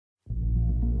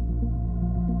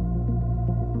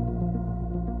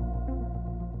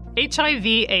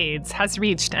HIV/AIDS has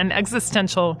reached an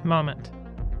existential moment.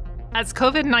 As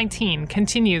COVID-19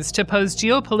 continues to pose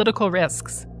geopolitical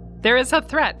risks, there is a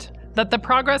threat that the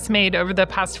progress made over the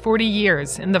past 40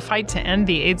 years in the fight to end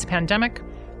the AIDS pandemic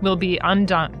will be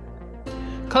undone.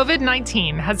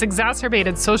 COVID-19 has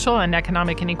exacerbated social and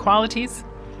economic inequalities,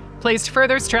 placed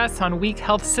further stress on weak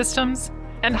health systems,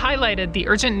 and highlighted the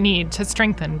urgent need to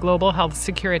strengthen global health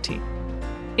security.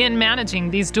 In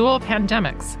managing these dual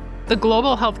pandemics, the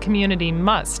global health community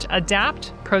must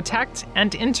adapt, protect,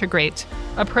 and integrate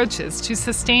approaches to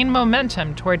sustain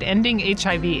momentum toward ending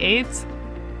HIV/AIDS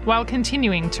while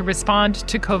continuing to respond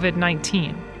to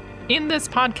COVID-19. In this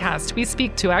podcast, we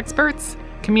speak to experts,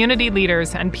 community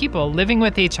leaders, and people living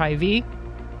with HIV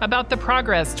about the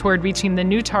progress toward reaching the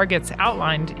new targets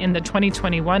outlined in the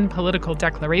 2021 Political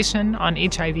Declaration on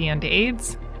HIV and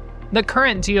AIDS, the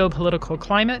current geopolitical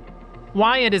climate,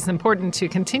 why it is important to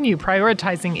continue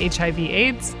prioritizing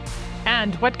HIV/AIDS,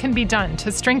 and what can be done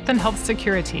to strengthen health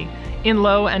security in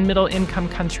low and middle income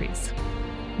countries.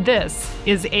 This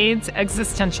is AIDS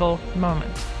Existential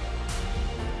Moment.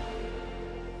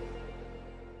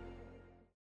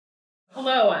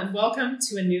 Hello, and welcome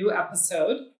to a new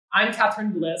episode. I'm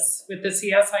Catherine Bliss with the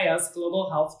CSIS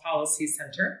Global Health Policy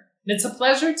Center. And it's a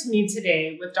pleasure to meet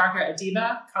today with Dr.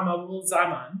 Adiba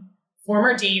Kamawul-Zaman,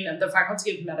 former Dean of the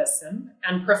Faculty of Medicine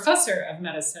and Professor of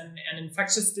Medicine and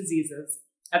Infectious Diseases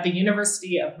at the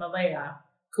University of Malaya,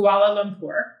 Kuala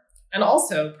Lumpur, and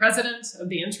also President of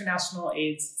the International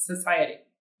AIDS Society.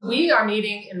 We are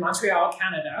meeting in Montreal,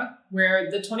 Canada, where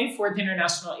the 24th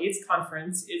International AIDS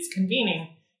Conference is convening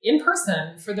in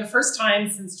person for the first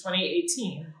time since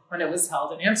 2018, when it was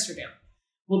held in Amsterdam.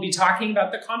 We'll be talking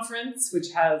about the conference,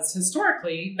 which has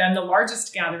historically been the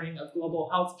largest gathering of global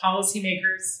health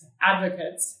policymakers,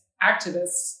 advocates,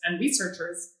 activists, and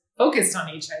researchers focused on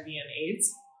HIV and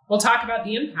AIDS. We'll talk about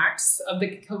the impacts of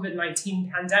the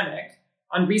COVID-19 pandemic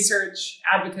on research,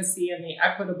 advocacy, and the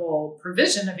equitable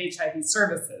provision of HIV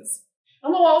services.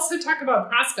 And we'll also talk about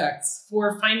prospects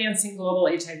for financing global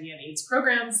HIV and AIDS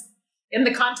programs in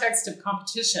the context of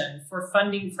competition for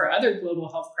funding for other global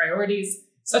health priorities,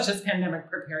 such as pandemic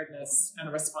preparedness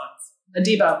and response.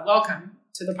 Adiba, welcome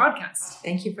to the podcast.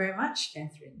 Thank you very much,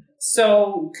 Catherine.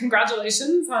 So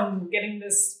congratulations on getting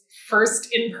this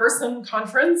first in-person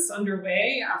conference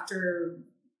underway after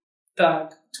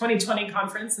the 2020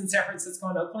 conference in San Francisco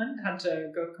and Oakland had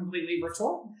to go completely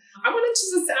virtual. I wanted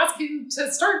to just ask you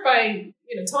to start by,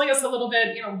 telling us a little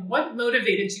bit, what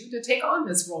motivated you to take on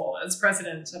this role as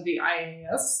president of the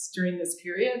IAS during this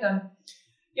period? And,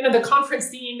 the conference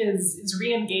theme is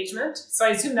re-engagement. So I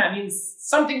assume that means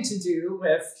something to do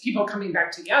with people coming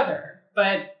back together.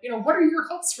 But, what are your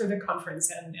hopes for the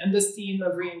conference and this theme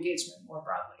of re-engagement more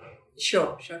broadly?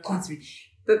 Sure, Catherine.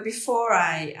 But before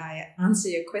I answer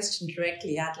your question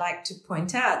directly, I'd like to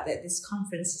point out that this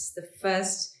conference is the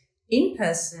first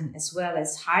in-person as well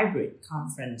as hybrid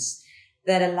conference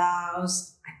that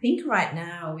allows, I think right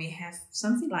now we have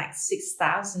something like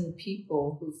 6,000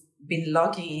 people who've been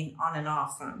logging in on and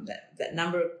off from that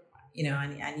number.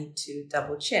 I need to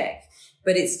double check,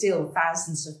 but it's still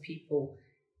thousands of people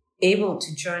able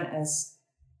to join us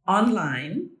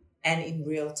online and in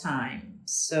real time.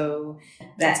 So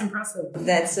that's impressive.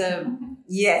 That's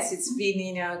yes, it's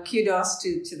been, kudos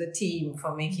to the team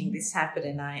for making this happen.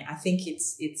 And I think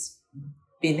it's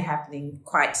been happening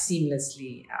quite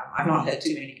seamlessly. I've not heard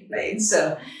too many complaints.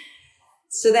 So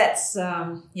that's,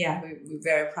 we're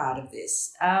very proud of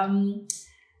this.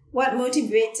 What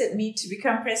motivated me to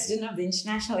become president of the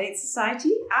International AIDS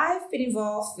Society? I've been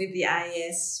involved with the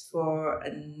IAS for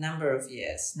a number of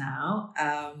years now.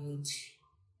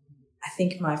 I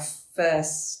think my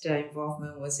first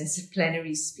involvement was as a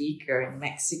plenary speaker in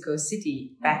Mexico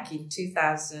City back in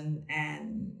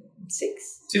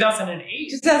 2006? 2008.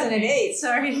 2008,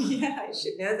 sorry. Yeah, I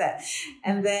should know that.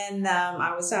 And then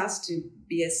I was asked to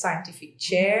be a scientific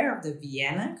chair of the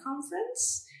Vienna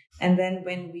conference. And then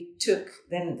when we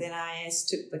then IAS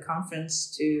took the conference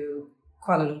to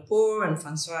Kuala Lumpur, and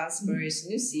Françoise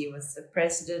Boris-Nussi was the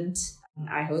president.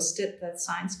 I hosted that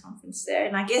science conference there.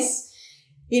 And I guess,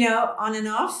 on and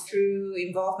off through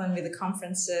involvement with the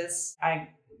conferences, I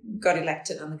got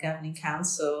elected on the governing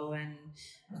council. And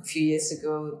a few years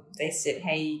ago, they said,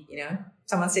 hey,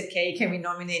 someone said, Kay, can we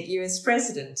nominate you as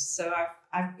president? So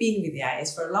I've been with the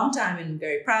IAS for a long time and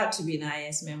very proud to be an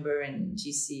IAS member and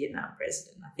GC and now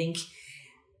president. I think,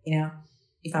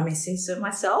 if I may say so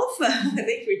myself, I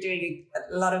think we're doing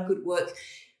a lot of good work.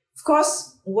 Of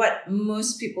course, what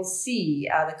most people see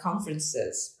are the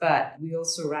conferences, but we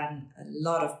also run a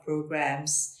lot of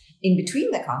programs in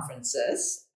between the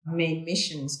conferences main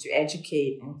missions to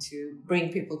educate and to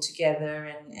bring people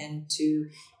together and to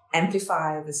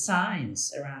amplify the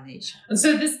science around HIV. And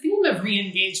so this theme of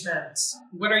re-engagement,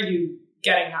 what are you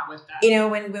getting at with that?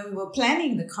 When we were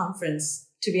planning the conference,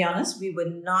 to be honest, we were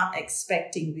not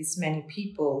expecting this many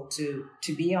people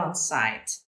to be on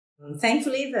site.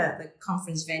 Thankfully, the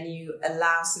conference venue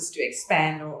allows us to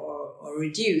expand or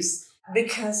reduce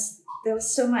because there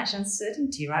was so much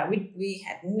uncertainty, right? We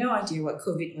had no idea what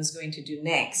COVID was going to do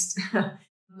next.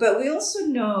 But we also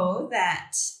know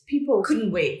that people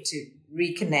couldn't wait to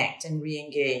reconnect and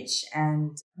re-engage.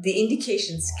 And the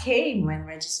indications came when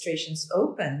registrations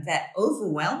opened that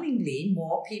overwhelmingly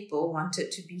more people wanted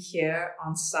to be here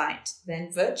on site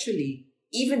than virtually,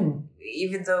 even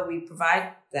though we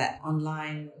provide that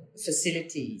online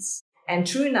facilities. And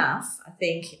true enough, I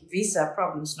think visa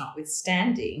problems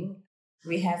notwithstanding,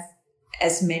 we have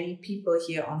as many people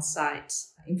here on site.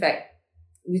 In fact,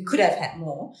 we could have had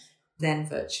more than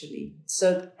virtually.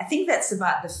 So I think that's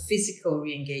about the physical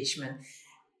re-engagement.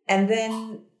 And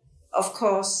then, of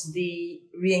course, the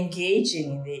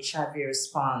re-engaging in the HIV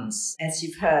response. As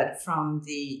you've heard from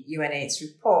the UNAIDS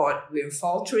report, we're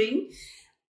faltering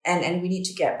and we need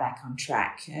to get back on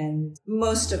track. And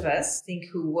most of us, I think,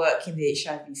 who work in the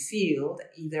HIV field,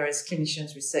 either as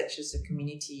clinicians, researchers, or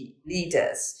community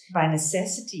leaders, by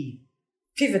necessity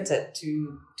pivoted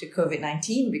to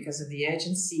COVID-19 because of the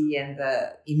urgency and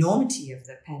the enormity of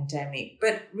the pandemic.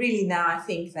 But really now I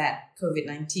think that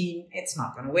COVID-19, it's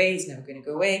not going away, it's never going to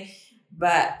go away,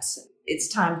 but it's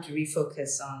time to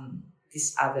refocus on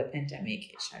this other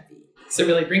pandemic, HIV. So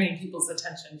really bringing people's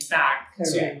attention back to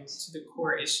the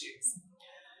core issues.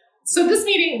 So this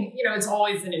meeting, it's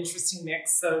always an interesting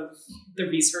mix of the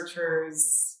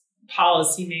researchers,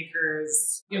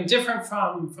 policymakers, different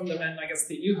from the one, I guess,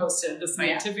 that you hosted, the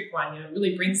scientific one,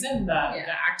 really brings in the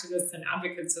activists and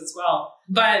advocates as well.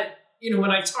 But,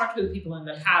 when I've talked with people in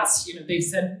the past, they've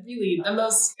said really the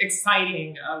most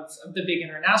exciting of the big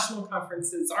international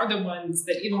conferences are the ones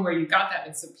that even where you got that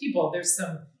mix of people, there's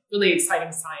some really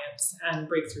exciting science and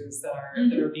breakthroughs that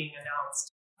are being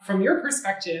announced. From your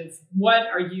perspective, what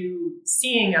are you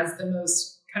seeing as the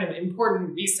most kind of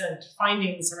important recent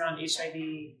findings around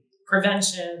HIV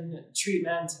prevention,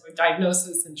 treatment, or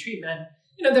diagnosis and treatment,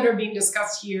 that are being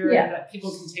discussed here that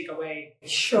people can take away?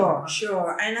 Sure.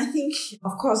 And I think,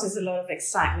 of course, there's a lot of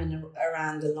excitement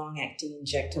around the long-acting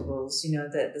injectables.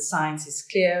 The science is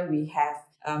clear. We have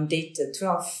data,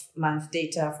 12-month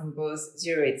data from both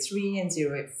 083 and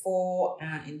 084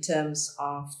 in terms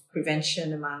of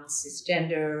prevention among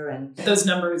cisgender. And those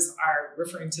numbers are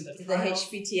referring to the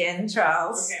HPTN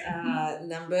trials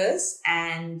numbers,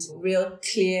 and real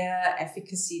clear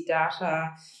efficacy data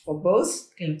for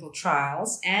both clinical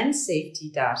trials and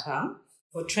safety data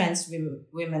for trans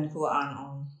women who are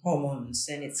on hormones.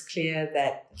 And it's clear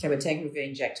that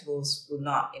cabotegravir injectables will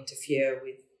not interfere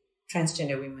with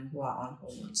transgender women who are on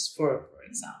hormones, for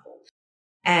example,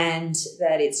 and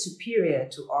that it's superior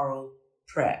to oral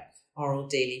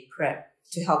daily PrEP,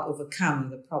 to help overcome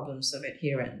the problems of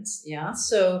adherence.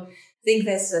 So I think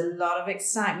there's a lot of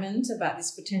excitement about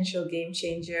this potential game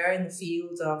changer in the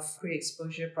field of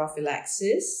pre-exposure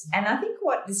prophylaxis. And I think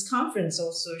what this conference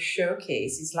also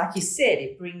showcases, like you said,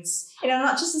 it brings,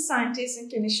 not just the scientists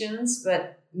and clinicians,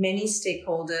 but many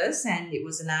stakeholders. And it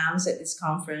was announced at this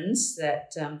conference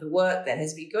that the work that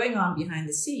has been going on behind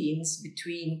the scenes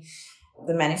between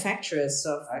the manufacturers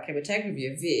of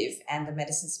cabotegravir, VIV, and the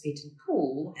Medicines Patent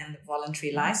Pool and the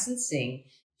voluntary licensing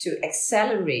to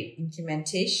accelerate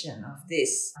implementation of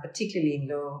this, particularly in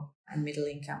low and middle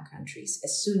income countries,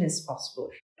 as soon as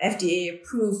possible. FDA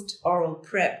approved oral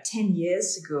PrEP 10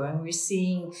 years ago, and we're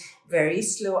seeing very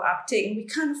slow uptake, and we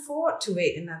can't afford to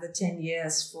wait another 10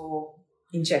 years for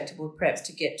injectable PrEPs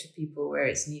to get to people where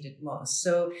it's needed most.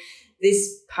 So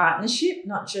this partnership,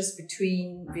 not just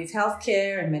between VIV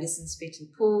Healthcare and Medicines Patent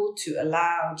Pool to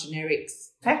allow generic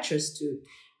manufacturers to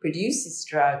produce this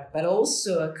drug, but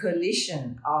also a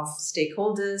coalition of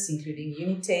stakeholders, including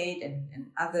Unitaid and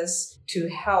others, to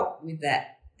help with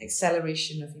that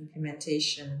acceleration of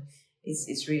implementation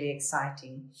is really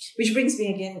exciting. Which brings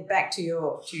me again back to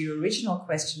your original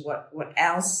question, what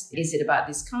else is it about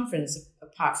this conference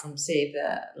apart from, say,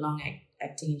 the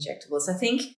long-acting injectables? I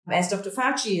think, as Dr.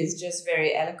 Fauci has just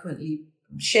very eloquently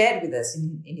shared with us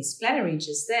in his plenary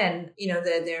just then,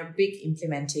 there are big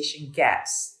implementation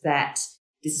gaps that,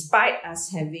 despite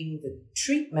us having the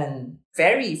treatment,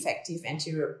 very effective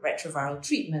antiretroviral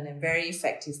treatment and very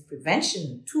effective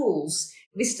prevention tools,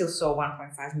 we still saw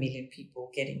 1.5 million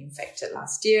people getting infected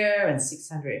last year and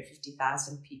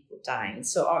 650,000 people dying.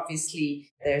 So obviously,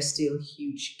 there are still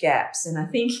huge gaps. And I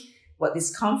think what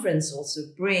this conference also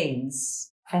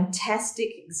brings, fantastic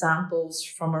examples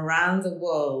from around the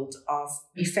world of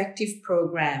effective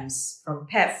programs, from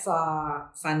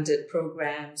PEPFAR-funded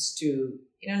programs to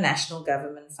national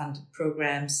government-funded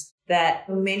programs that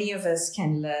many of us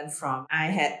can learn from. I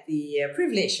had the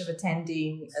privilege of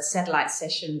attending a satellite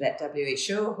session that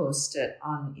WHO hosted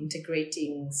on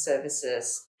integrating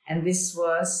services. And this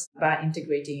was about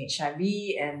integrating HIV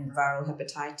and viral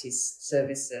hepatitis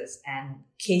services and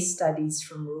case studies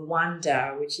from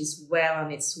Rwanda, which is well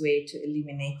on its way to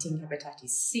eliminating hepatitis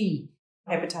C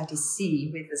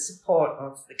with the support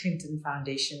of the Clinton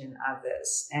Foundation and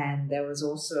others. And there was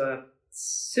also a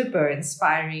super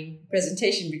inspiring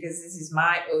presentation, because this is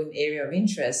my own area of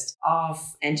interest, of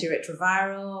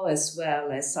antiretroviral as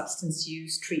well as substance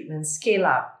use treatment scale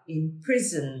up in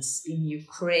prisons in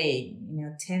Ukraine.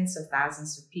 Tens of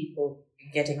thousands of people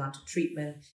getting onto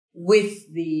treatment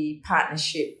with the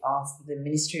partnership of the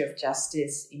Ministry of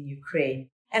Justice in Ukraine.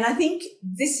 And I think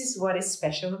this is what is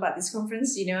special about this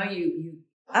conference. You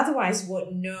otherwise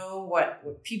won't know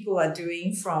what people are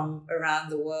doing from around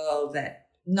the world that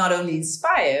not only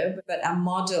inspire, but are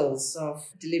models of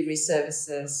delivery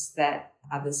services that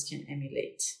others can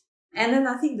emulate. And then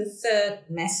I think the third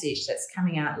message that's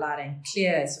coming out loud and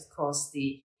clear is, of course,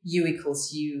 the U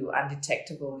equals U,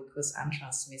 undetectable equals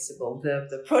untransmissible.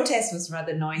 The protest was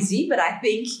rather noisy, but I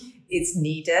think it's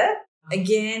needed.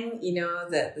 Again,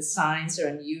 the science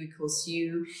around U equals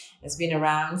U has been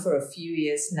around for a few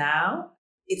years now.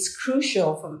 It's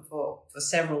crucial for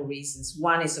several reasons.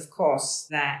 One is, of course,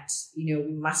 that, we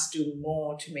must do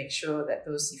more to make sure that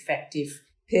those effective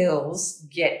pills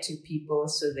get to people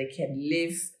so they can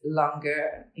live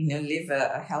longer, live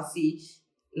a healthy,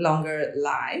 longer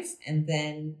life. And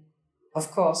then,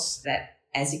 of course, that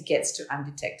as it gets to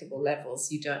undetectable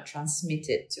levels, you don't transmit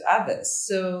it to others.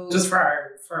 So just for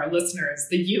our listeners,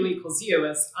 the U equals U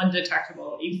is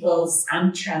undetectable equals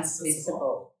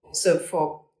untransmissible. So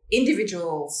for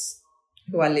individuals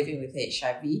who are living with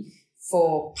HIV,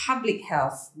 for public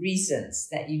health reasons,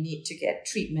 that you need to get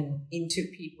treatment into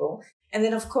people. And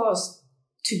then, of course,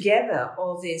 together,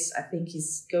 all this, I think,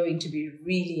 is going to be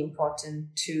really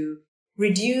important to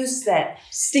reduce that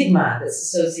stigma that's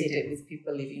associated with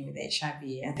people living with HIV.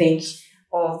 I think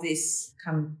all this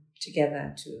come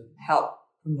together to help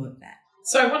promote that.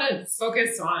 So I want to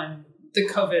focus on the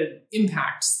COVID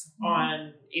impacts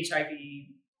on HIV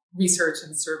research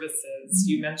and services.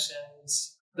 You mentioned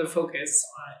the focus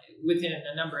within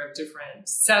a number of different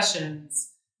sessions,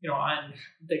 on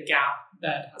the gap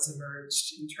that has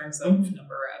emerged in terms of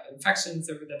number of infections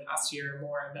over the past year,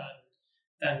 more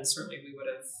than certainly we would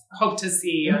have hoped to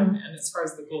see. And as far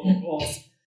as the global goals,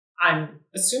 I'm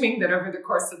assuming that over the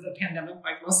course of the pandemic,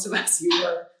 like most of us, you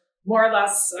were more or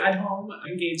less at home,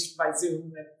 engaged by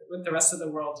Zoom with the rest of the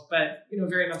world, but,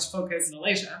 very much focused in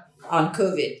Malaysia. On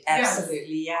COVID,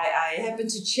 absolutely. Yeah. I happen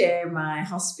to chair my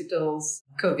hospital's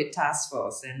COVID task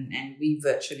force, and we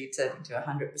virtually turned into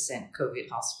 100% COVID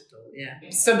hospital.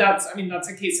 Yeah. So that's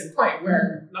a case in point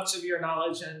where much of your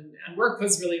knowledge and work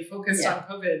was really focused on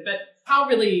COVID. But how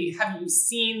really have you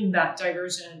seen that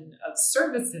diversion of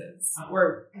services,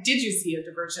 or did you see a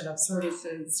diversion of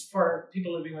services for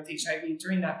people living with HIV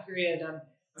during that period? And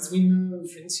as we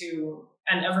move into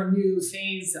an ever new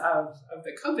phase of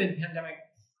the COVID pandemic,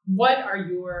 what are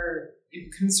your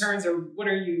concerns, or what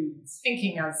are you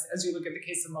thinking as you look at the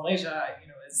case of Malaysia,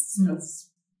 as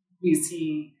we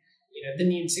see, the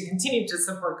need to continue to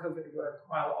support COVID work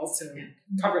while also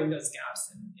covering those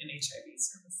gaps in HIV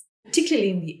service? Particularly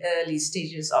in the early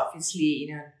stages,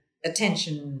 obviously,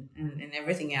 attention and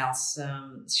everything else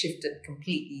shifted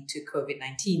completely to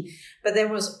COVID-19. But there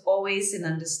was always an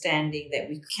understanding that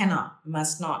we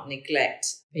must not neglect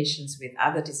patients with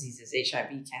other diseases, HIV,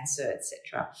 cancer,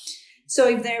 etc. So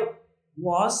if there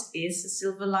is a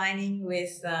silver lining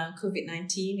with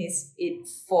COVID-19, is it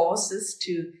forces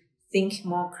to think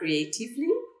more creatively,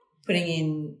 putting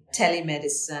in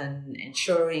telemedicine,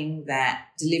 ensuring that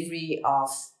delivery of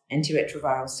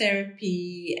antiretroviral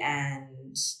therapy and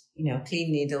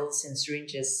clean needles and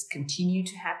syringes continue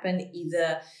to happen.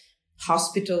 Either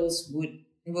hospitals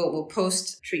will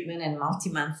post treatment and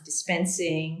multi-month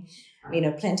dispensing.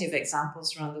 Plenty of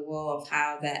examples around the world of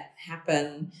how that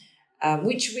happened,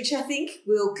 which I think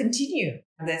will continue.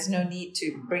 There's no need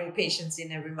to bring patients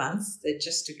in every month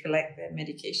just to collect their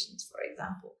medications, for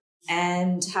example.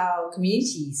 And how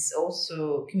community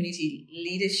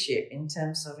leadership in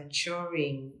terms of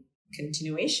ensuring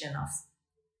continuation of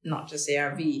not just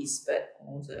ARVs, but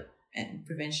all the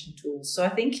prevention tools. So I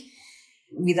think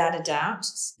without a doubt,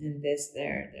 and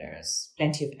there's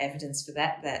plenty of evidence for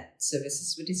that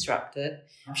services were disrupted,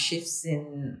 shifts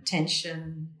in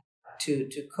attention to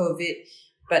COVID,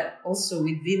 but also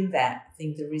within that, I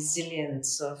think the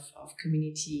resilience of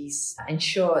communities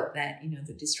ensured that,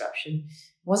 the disruption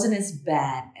wasn't as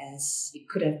bad as it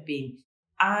could have been.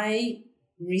 I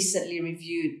recently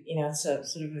reviewed,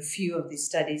 sort of a few of these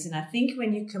studies, and I think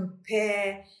when you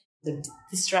compare the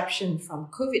disruption from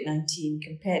COVID-19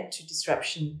 compared to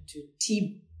disruption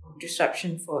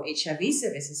for HIV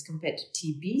services compared to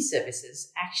TB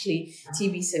services, actually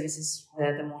TB services,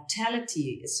 the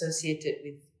mortality associated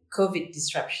with COVID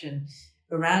disruption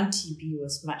around TB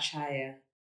was much higher.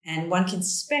 And one can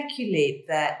speculate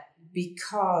that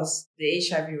because the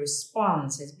HIV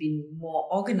response has been more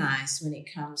organized when it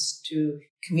comes to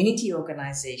community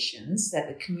organizations, that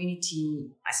the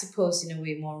community, I suppose, in a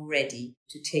way more ready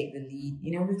to take the lead,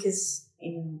 because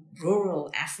in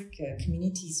rural Africa,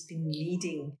 communities been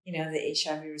leading, the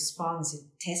HIV response in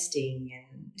testing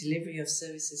and delivery of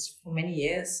services for many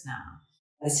years now.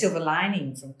 The silver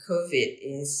lining from COVID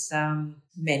is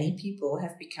many people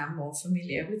have become more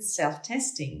familiar with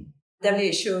self-testing.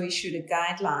 WHO issued a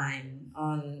guideline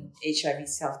on HIV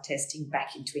self-testing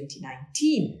back in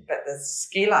 2019, but the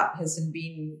scale-up hasn't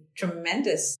been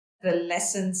tremendous. The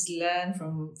lessons learned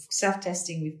from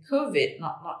self-testing with COVID,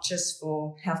 not just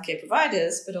for healthcare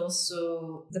providers, but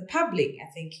also the public,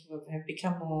 I think, have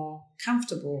become more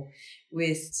comfortable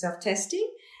with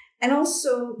self-testing. And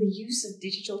also the use of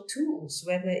digital tools,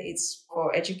 whether it's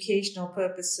for educational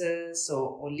purposes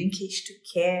or linkage to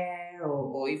care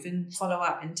or even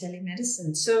follow-up and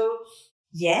telemedicine. So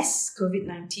yes,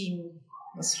 COVID-19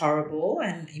 was horrible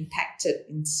and impacted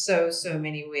in so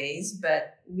many ways.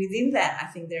 But within that,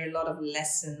 I think there are a lot of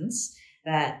lessons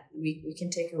that we can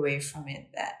take away from it.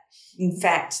 That, in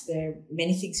fact, there are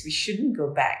many things we shouldn't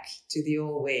go back to the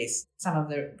old ways. Some of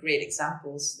the great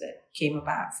examples that came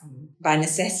about by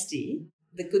necessity,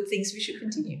 the good things we should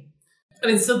continue. I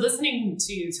mean, so listening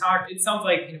to you talk, it sounds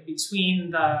like between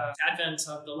the advent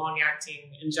of the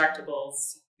long-acting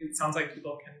injectables, it sounds like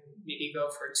people can maybe go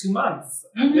for 2 months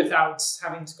without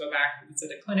having to go back and visit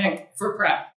a clinic for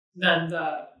PrEP. Then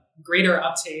the greater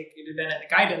uptake, it had been in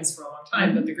the guidance for a long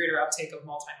time, but the greater uptake of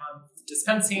multi-month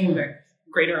dispensing, the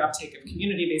greater uptake of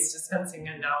community-based dispensing,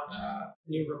 and now the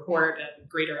new report and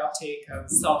greater uptake of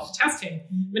self-testing.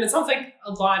 I mean, it sounds like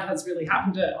a lot has really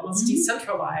happened to almost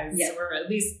decentralize or at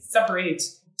least separate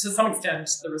to some extent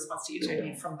the response to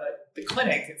HIV from the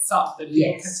clinic itself, that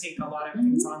people can take a lot of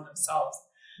things on themselves.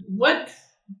 What,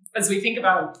 as we think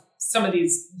about some of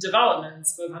these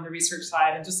developments, both on the research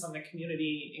side and just on the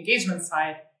community engagement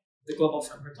side, the Global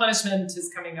Fund replenishment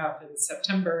is coming up in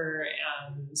September,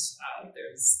 and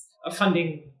there's a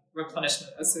funding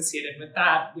replenishment associated with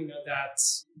that. We know that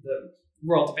the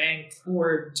World Bank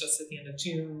board just at the end of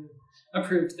June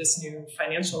approved this new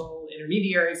financial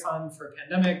intermediary fund for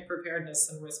pandemic preparedness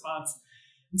and response.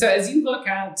 And so as you look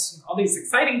at all these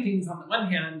exciting things on the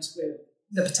one hand with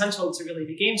the potential to really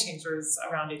be game changers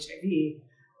around HIV,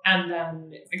 and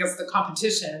then I guess the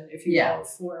competition, if you will,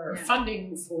 for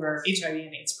funding for HIV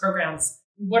and AIDS programs,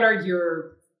 what are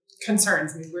your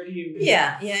concerns? I mean, where do you...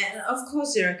 Yeah. And of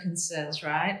course there are concerns,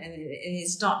 right? And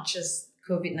it's not just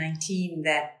COVID-19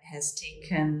 that has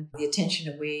taken the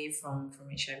attention away from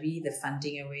HIV, the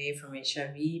funding away from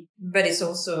HIV, but it's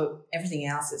also everything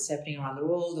else that's happening around the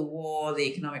world, the war, the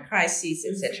economic crisis,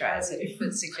 etc.,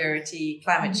 food security,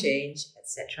 climate change,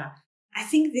 etc. I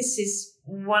think this is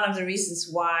one of the reasons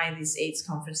why these AIDS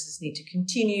conferences need to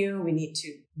continue. We need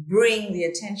to bring the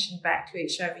attention back to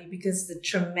HIV because the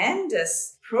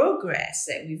tremendous progress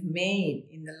that we've made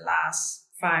in the last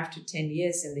 5 to 10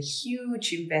 years and the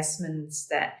huge investments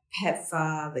that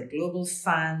PEPFAR, the Global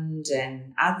Fund,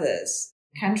 and others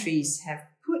countries have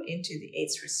put into the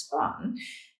AIDS response,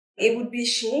 it would be a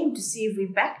shame to see if we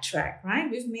backtrack, right?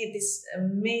 We've made this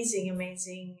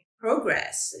amazing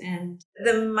progress, and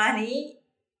the money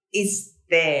is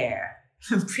there.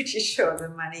 I'm pretty sure the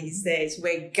money is there. It's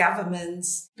where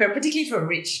governments, particularly for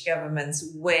rich governments,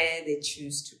 where they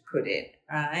choose to put it,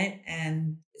 right?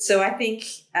 And so I think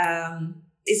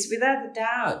it's without a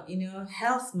doubt,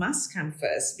 health must come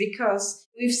first, because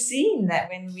we've seen that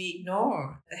when we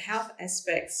ignore the health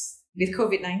aspects with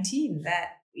COVID-19, that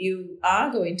you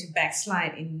are going to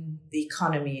backslide in the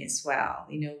economy as well.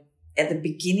 At the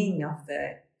beginning of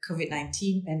the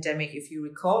COVID-19 pandemic, if you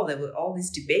recall, there were all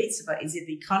these debates about, is it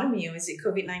the economy or is it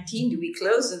COVID-19? Do we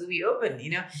close or do we open?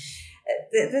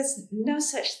 There's no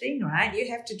such thing, right? You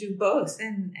have to do both.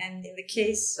 And in the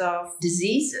case of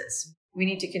diseases, we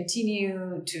need to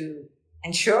continue to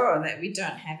ensure that we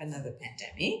don't have another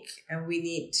pandemic, and we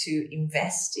need to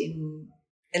invest in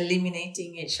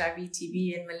eliminating HIV,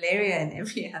 TB, and malaria and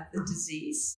every other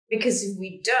disease. Because if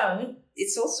we don't,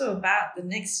 it's also about the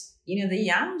next, the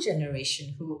young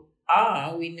generation who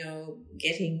are, we know,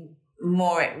 getting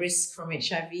more at risk from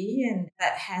HIV, and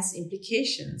that has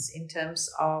implications in terms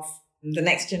of the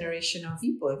next generation of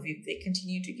people if they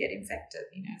continue to get infected,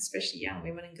 especially young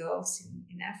women and girls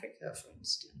in Africa, for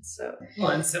instance.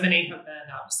 And so many have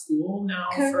been out of school now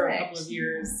for a couple of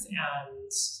years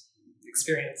and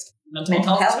experienced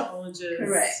mental health challenges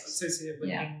associated with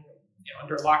being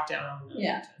under lockdown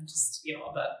and just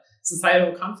the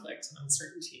societal conflict and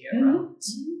uncertainty around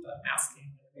the masking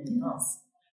and everything else.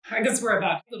 I guess we're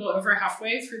about a little over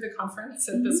halfway through the conference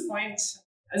at this point.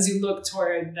 As you look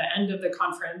toward the end of the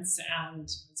conference and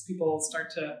as people start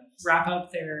to wrap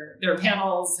up their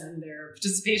panels and their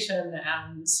participation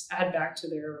and head back to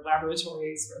their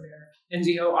laboratories or their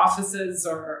NGO offices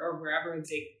or wherever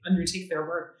they undertake their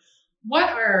work, what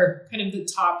are kind of the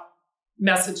top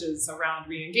messages around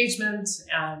re-engagement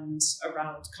and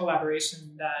around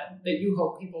collaboration that you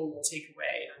hope people will take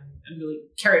away and really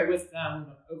carry with them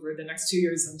over the next 2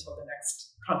 years until the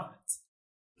next conference?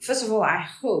 First of all, I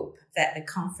hope that the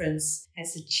conference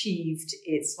has achieved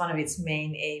one of its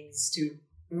main aims to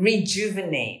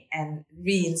rejuvenate and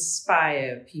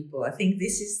re-inspire people. I think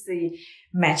this is the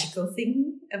magical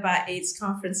thing about AIDS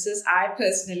conferences. I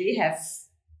personally have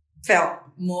felt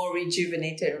more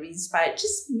rejuvenated, re-inspired,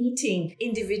 just meeting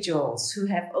individuals who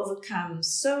have overcome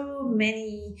so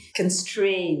many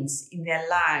constraints in their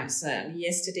lives.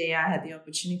 Yesterday, I had the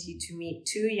opportunity to meet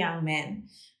 2 young men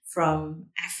from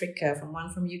Africa, one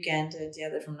from Uganda and the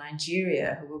other from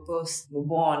Nigeria, who were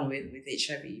born with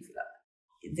HIV.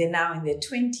 They're now in their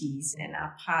 20s and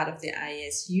are part of the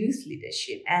IAS youth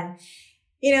leadership. And,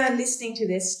 listening to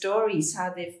their stories,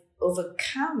 how they've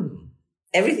overcome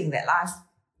everything that life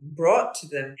brought to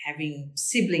them, having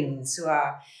siblings who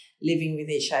are living with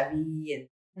HIV, and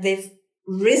they've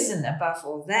risen above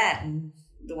all that. And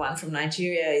the one from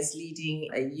Nigeria is leading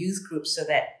a youth group so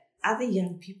that other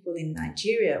young people in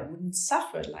Nigeria wouldn't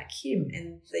suffer like him.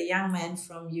 And the young man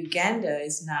from Uganda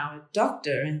is now a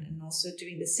doctor and also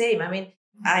doing the same. I mean,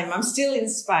 I'm still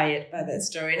inspired by that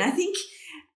story. And I think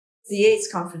the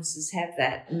AIDS conferences have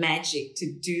that magic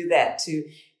to do that,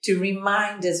 to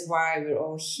remind us why we're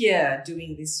all here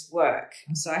doing this work.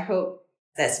 So I hope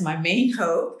that's my main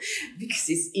hope, because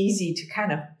it's easy to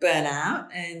kind of burn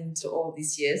out and all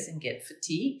these years and get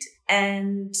fatigued.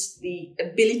 And the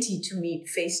ability to meet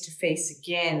face-to-face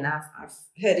again, I've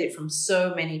heard it from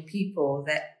so many people,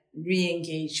 that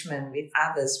re-engagement with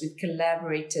others, with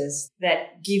collaborators,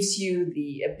 that gives you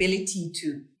the ability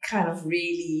to kind of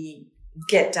really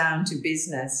get down to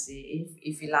business,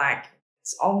 if you like.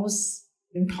 It's almost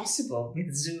impossible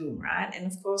with Zoom, right? And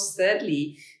of course,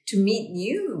 thirdly, to meet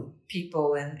new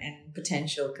people and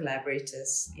potential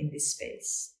collaborators in this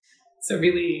space. So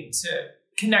really to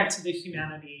connect to the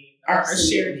humanity, our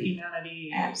shared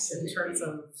humanity. Absolutely. In terms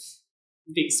of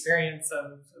the experience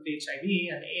of HIV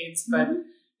and AIDS, but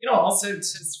also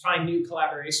to find new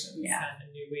collaborations and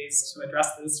new ways to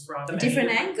address this from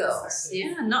different angles.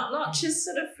 Yeah, not just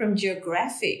sort of from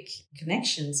geographic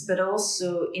connections, but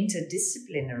also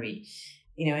interdisciplinary,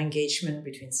 engagement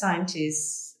between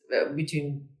scientists,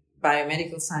 between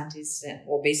biomedical scientists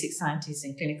or basic scientists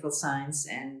and clinical science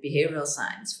and behavioral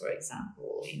science, for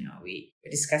example. We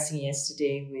were discussing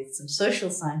yesterday with some social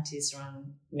scientists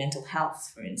around mental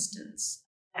health, for instance.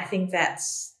 I think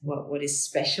that's what is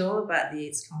special about the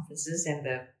AIDS conferences and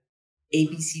the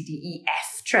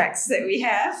ABCDEF tracks that we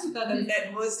have,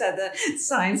 that most other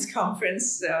science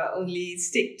conference only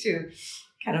stick to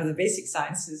kind of the basic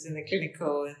sciences and the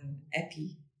clinical and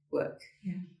epi work.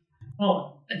 Yeah.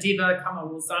 Well, Adiba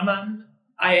Kamawul-Zaman,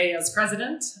 IAS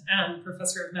president and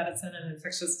professor of medicine and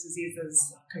infectious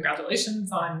diseases,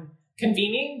 congratulations on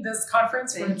convening this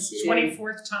conference for its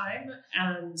 24th time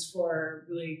and for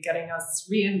really getting us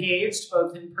re-engaged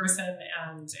both in person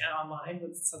and online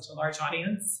with such a large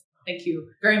audience. Thank you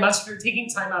very much for taking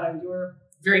time out of your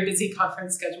very busy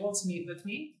conference schedule to meet with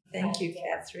me. Thank you,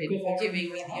 Catherine, for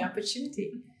giving me the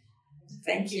opportunity.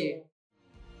 Thank you.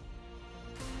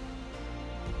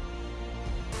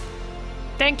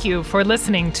 Thank you for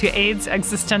listening to AIDS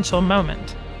Existential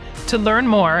Moment. To learn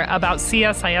more about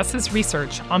CSIS's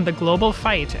research on the global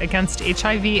fight against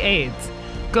HIV/AIDS,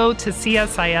 go to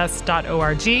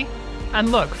csis.org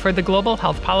and look for the Global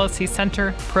Health Policy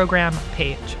Center program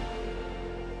page.